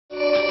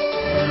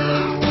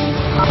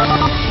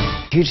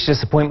Huge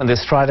disappointment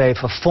this Friday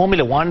for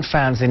Formula One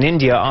fans in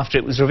India after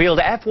it was revealed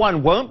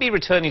F1 won't be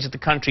returning to the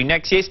country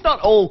next year. It's not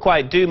all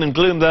quite doom and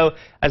gloom, though,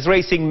 as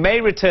racing may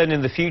return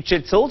in the future.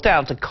 It's all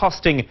down to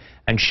costing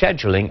and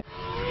scheduling.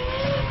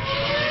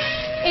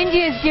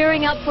 India is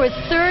gearing up for its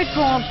third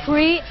Grand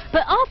Prix,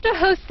 but after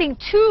hosting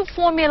 2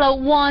 Formula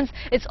Ones,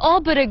 it's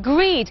all but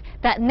agreed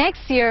that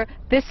next year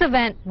this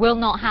event will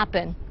not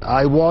happen.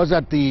 I was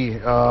at the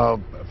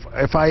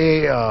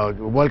FIA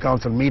World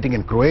Council meeting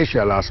in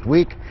Croatia last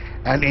week,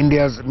 and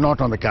India's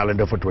not on the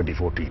calendar for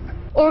 2014.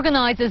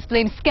 Organizers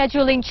blame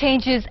scheduling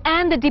changes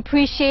and the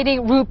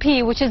depreciating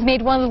rupee, which has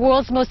made one of the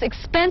world's most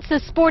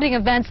expensive sporting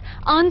events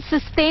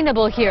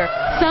unsustainable here.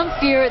 Some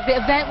fear the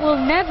event will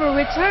never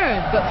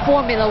return, but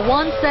Formula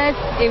One says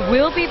it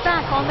will be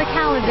back on the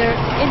calendar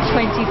in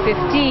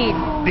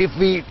 2015. If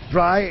we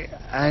try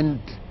and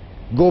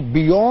go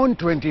beyond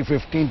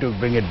 2015 to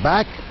bring it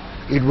back,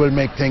 it will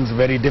make things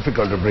very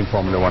difficult to bring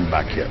Formula One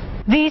back here.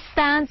 These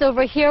stands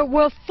over here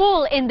were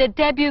full in the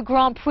debut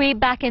Grand Prix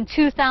back in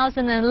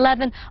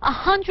 2011.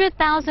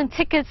 100,000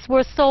 tickets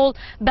were sold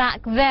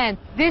back then.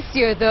 This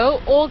year,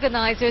 though,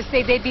 organizers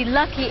say they'd be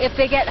lucky if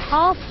they get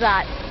half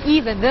that,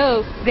 even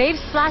though they've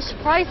slashed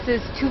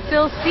prices to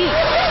fill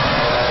seats.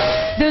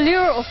 The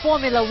lure of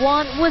Formula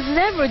One was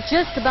never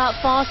just about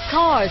fast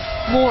cars,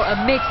 more a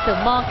mix of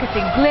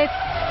marketing glitz,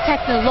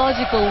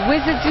 technological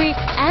wizardry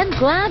and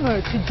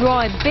glamour to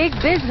draw in big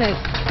business,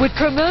 with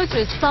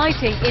promoters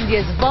citing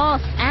India's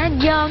vast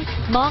and young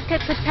market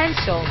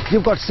potential.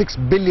 You've got 6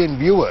 billion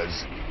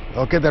viewers,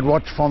 okay, that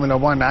watch Formula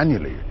One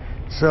annually.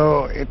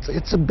 So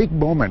it's a big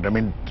moment. I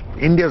mean,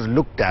 India's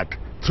looked at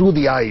through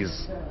the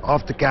eyes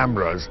of the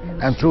cameras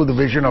and through the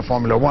vision of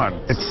Formula One.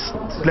 It's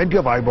plenty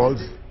of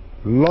eyeballs,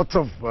 lots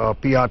of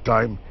PR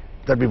time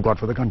that we've got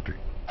for the country.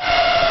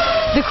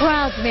 The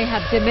crowds may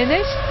have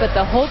diminished, but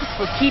the hopes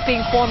for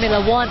keeping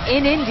Formula One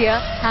in India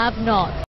have not.